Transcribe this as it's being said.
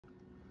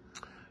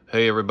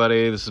Hey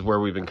everybody, this is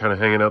where we've been kind of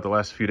hanging out the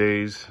last few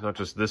days, not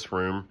just this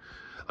room.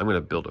 I'm gonna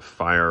build a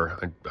fire.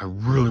 I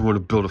really want to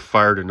build a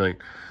fire tonight.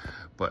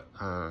 But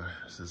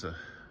this is a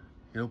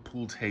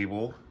pool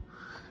table,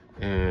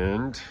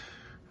 and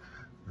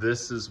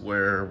this is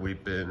where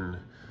we've been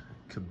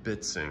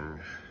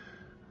kibitzing.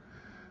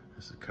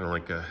 This is kind of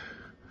like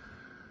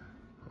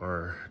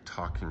our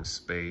talking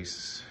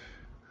space,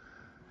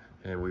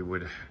 and we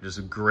would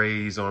just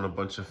graze on a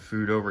bunch of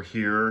food over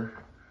here.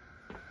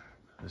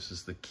 This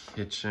is the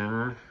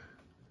kitchen.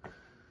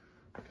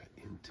 Got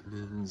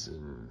Intamins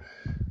and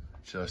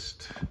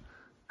just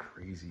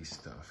crazy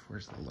stuff.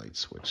 Where's the light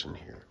switch in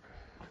here?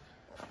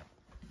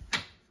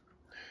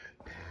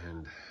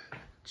 And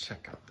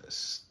check out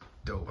this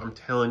stove. I'm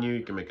telling you,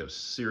 you can make a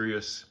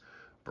serious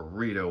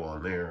burrito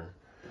on there,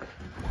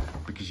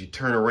 because you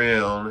turn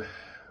around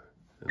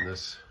and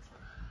this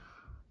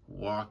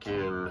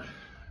walk-in,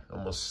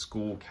 almost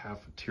school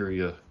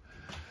cafeteria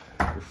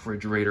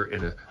refrigerator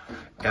and an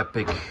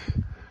epic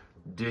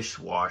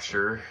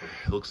dishwasher.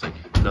 It looks like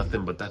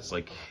nothing, but that's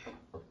like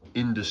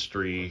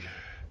industrial.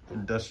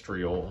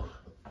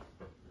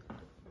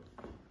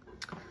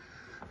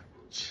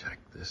 Check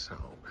this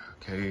out,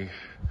 okay?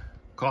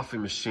 Coffee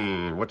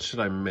machine, what should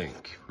I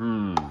make?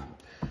 I'm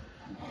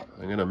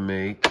gonna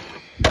make,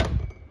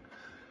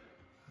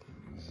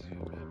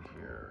 zoom in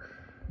here.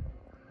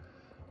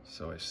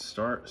 So I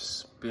start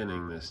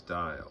spinning this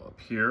dial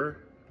up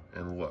here,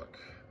 and look,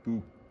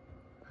 boop,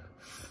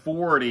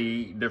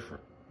 40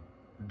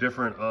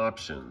 different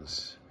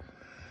options.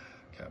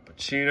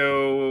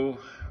 Cappuccino,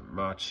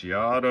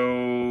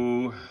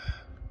 macchiato,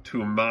 tu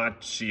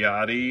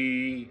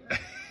macchiati.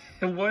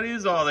 What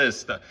is all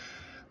this stuff?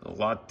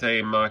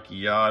 Latte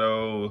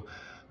macchiato,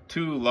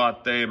 tu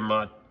latte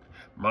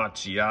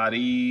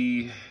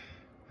macchiati,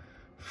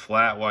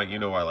 flat white. You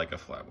know I like a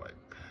flat white.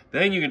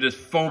 Then you can just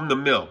foam the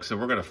milk. So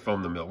we're gonna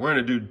foam the milk. We're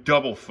gonna do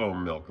double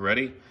foam milk.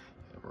 Ready?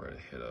 And we're gonna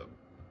hit a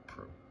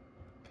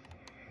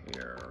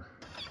prepare.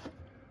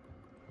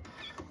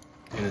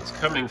 And it's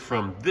coming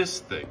from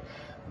this thing.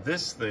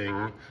 This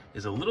thing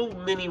is a little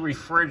mini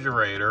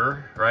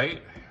refrigerator,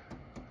 right?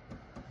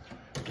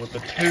 With a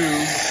tube. Oh,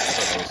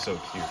 that was so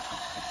cute.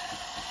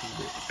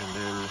 And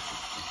then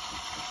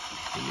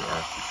we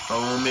are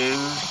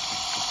foaming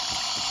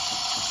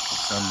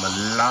some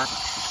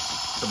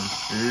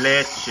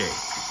leche.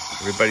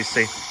 Everybody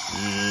say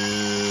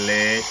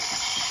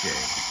leche.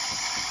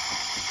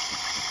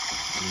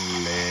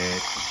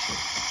 Leche.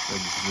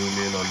 Let's zoom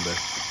in on the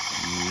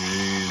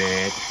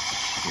leche.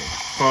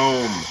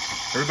 Foam.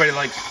 Everybody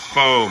likes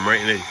foam,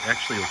 right? And it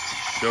actually will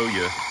show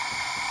you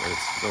that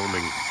it's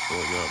filling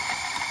up.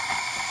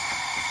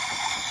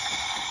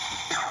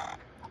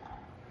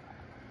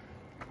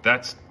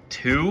 That's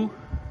 2.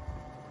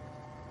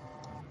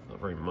 Not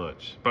very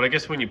much. But I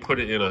guess when you put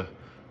it in a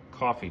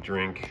coffee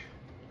drink,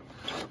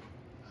 I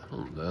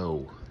don't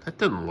know. That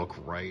doesn't look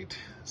right.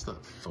 It's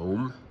not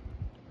foam.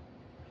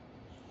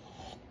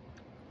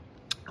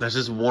 That's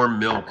just warm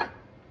milk.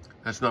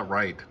 That's not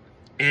right.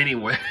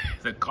 Anyway,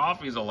 the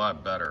coffee's a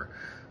lot better.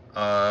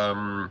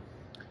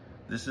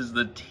 This is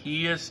the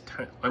teaiest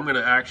time. I'm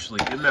gonna actually,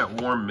 in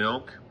that warm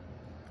milk,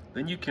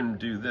 then you can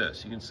do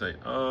this. You can say,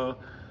 a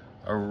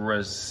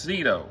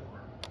Rezito.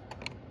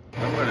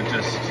 I'm gonna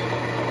just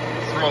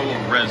throw a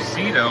little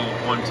Rezito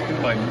onto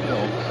my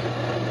milk.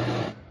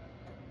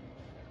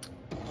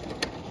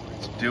 What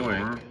it's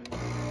doing is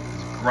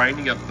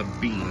grinding up the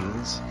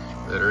beans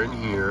that are in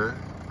here,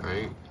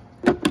 right?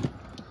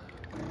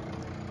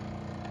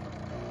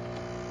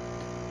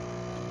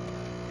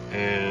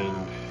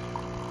 And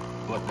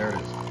look, there it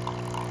is.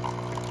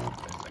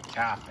 There's the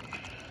coffee.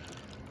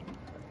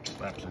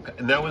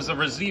 And that was a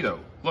Rezito.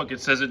 Look, it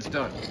says it's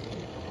done.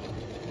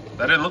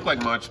 That didn't look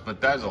like much,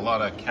 but that's a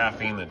lot of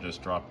caffeine that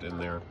just dropped in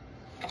there.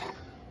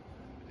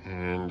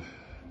 And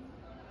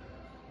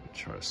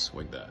try to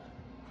swig that.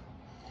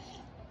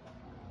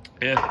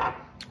 I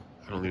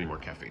don't need any more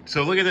caffeine.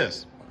 So look at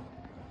this.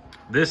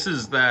 This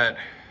is that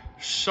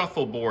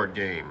shuffleboard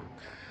game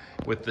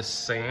with the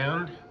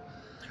sand.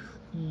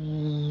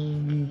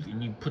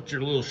 And you put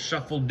your little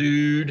shuffle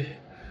dudes,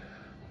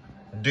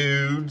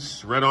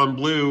 red on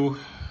blue.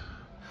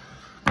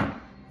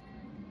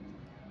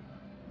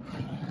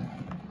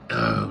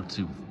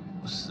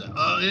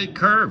 It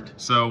curved.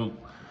 So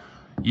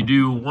you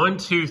do 1,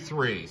 2,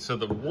 3. So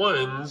the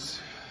ones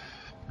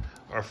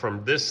are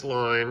from this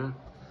line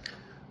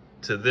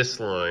to this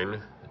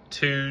line,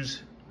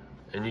 2s,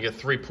 and you get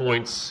 3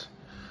 points.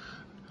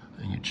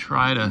 And you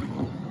try to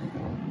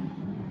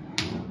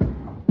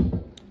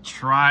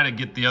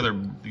get the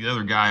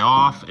other guy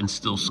off and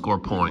still score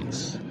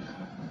points.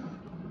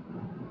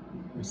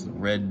 There's the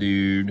red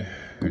dude.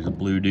 Here's a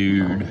blue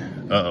dude.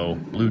 Uh-oh,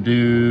 blue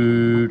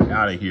dude,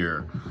 out of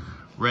here.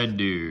 Red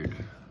dude.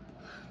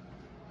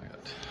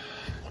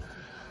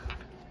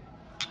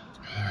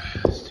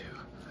 Let's do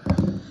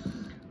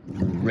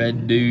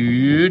red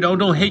dude. Oh,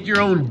 don't hate your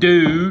own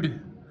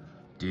dude.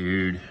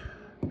 Dude.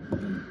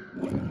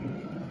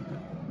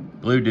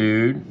 Blue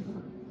dude.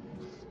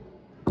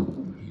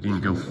 He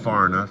didn't go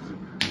far enough.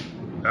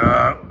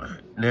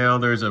 Now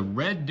there's a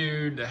red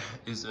dude that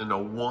is in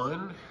a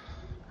 1,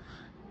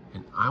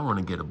 and I want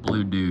to get a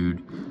blue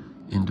dude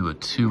into a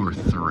 2 or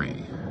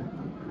 3.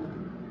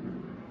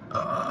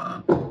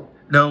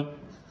 No.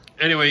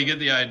 Anyway, you get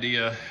the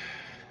idea.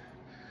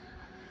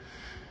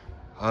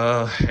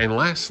 And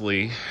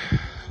lastly,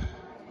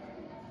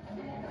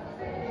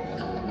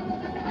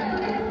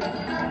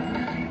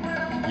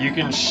 you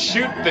can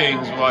shoot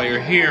things while you're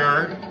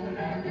here,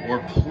 or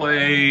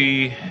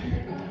play.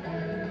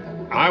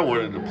 I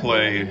wanted to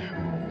play.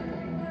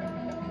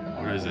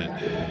 What is it?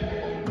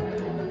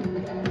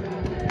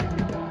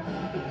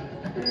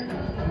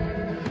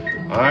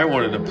 I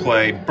wanted to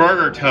play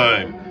Burger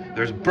Time.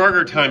 There's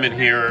Burger Time in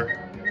here.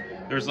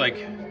 There's like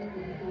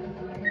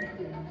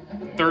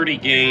 30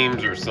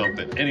 games or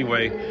something.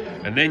 Anyway,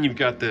 and then you've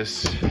got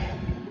this.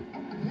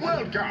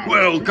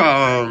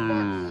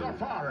 Welcome.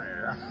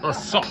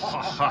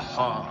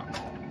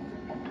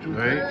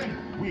 Right?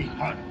 We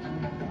hunt.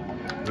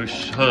 We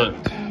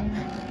hunt.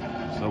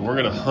 So we're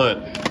gonna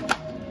hunt.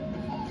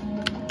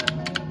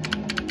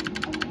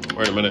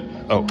 Wait a minute.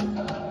 Oh,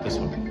 this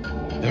one.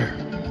 There.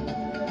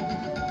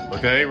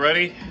 Okay,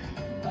 ready?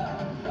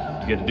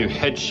 You get to do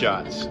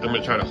headshots. I'm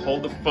gonna try to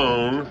hold the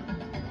phone.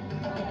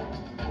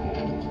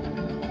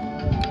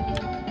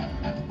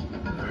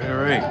 All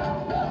right.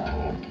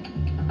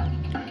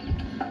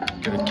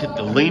 Gotta get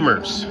the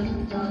lemurs.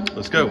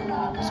 Let's go.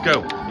 Let's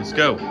go. Let's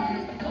go.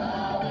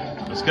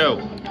 Let's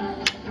go.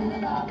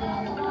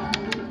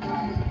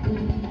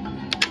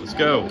 Let's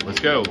go. Let's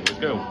go. Let's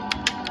go.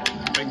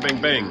 Bang,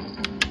 bang, bang.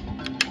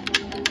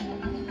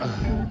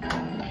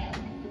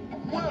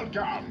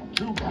 Welcome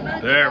to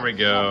There we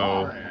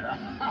go.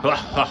 Ha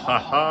ha ha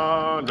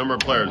ha. Number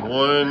of players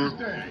 1.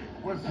 Day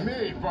was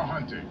made for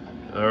hunting.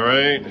 All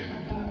right.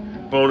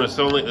 Bonus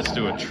only. Let's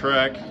do a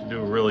trek.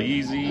 Do it really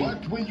easy.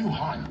 What will you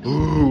hunt?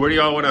 Ooh, what do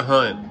y'all want to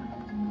hunt?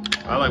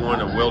 I like one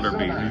of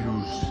wildebeest.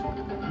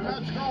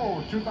 Let's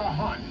go to the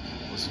hunt.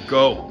 Let's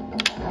go.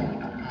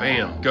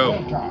 Bam, go.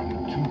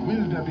 Welcome to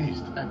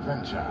Wildebeest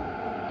Adventure.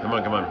 Come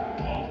on, come on.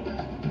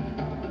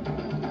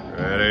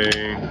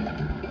 Ready.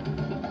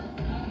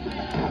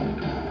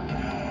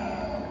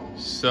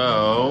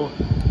 So,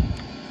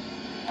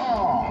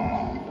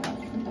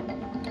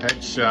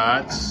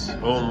 headshots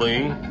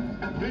only.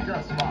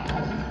 Bigger spot.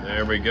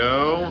 There we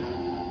go.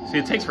 See,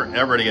 it takes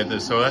forever to get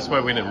this, so that's why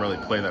we didn't really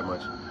play that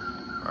much.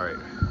 All right.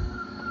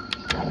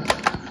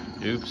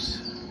 Oops.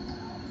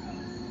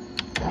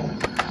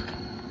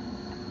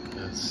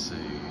 Let's see.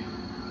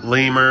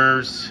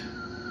 Lemurs.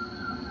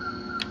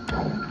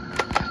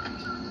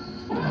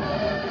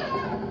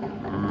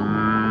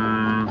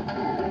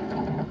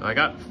 I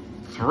got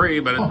 3,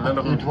 but none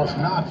of them. It was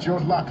not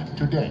your luck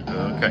today.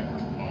 Okay.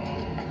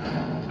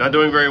 Not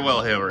doing very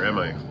well here, am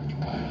I?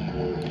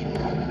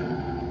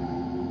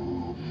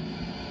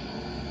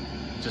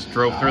 Just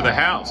drove through the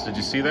house. Did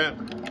you see that?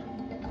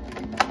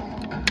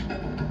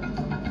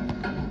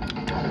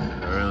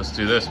 All right, let's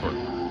do this one.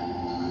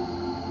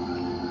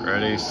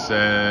 Ready,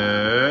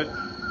 set.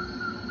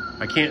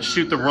 I can't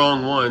shoot the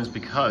wrong ones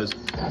because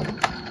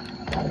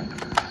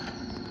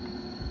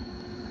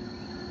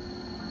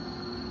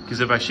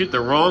if I shoot the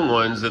wrong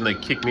ones, then they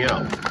kick me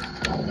out.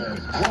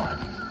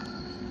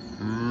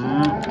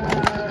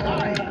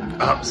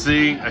 Oh,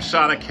 see, I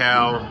shot a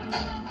cow.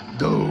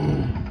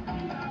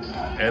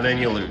 And then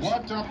you lose.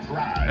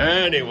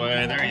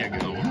 Anyway, there you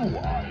go.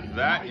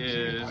 That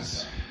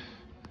is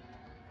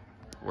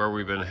where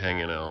we've been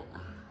hanging out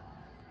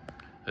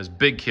as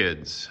big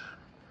kids.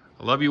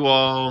 I love you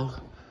all.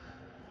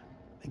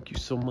 Thank you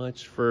so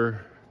much for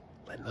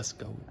letting us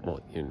go. Well,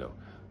 you know,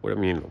 what I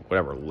mean,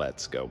 whatever,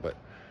 let's go. But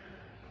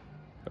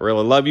I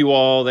really love you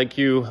all. Thank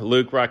you,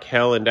 Luke,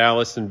 Raquel, and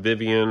Dallas, and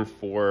Vivian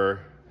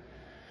for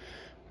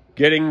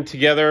getting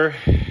together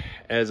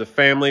as a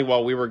family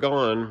while we were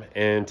gone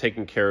and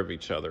taking care of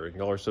each other.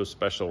 Y'all are so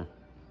special.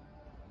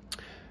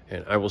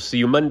 And I will see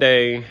you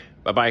Monday.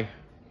 Bye-bye.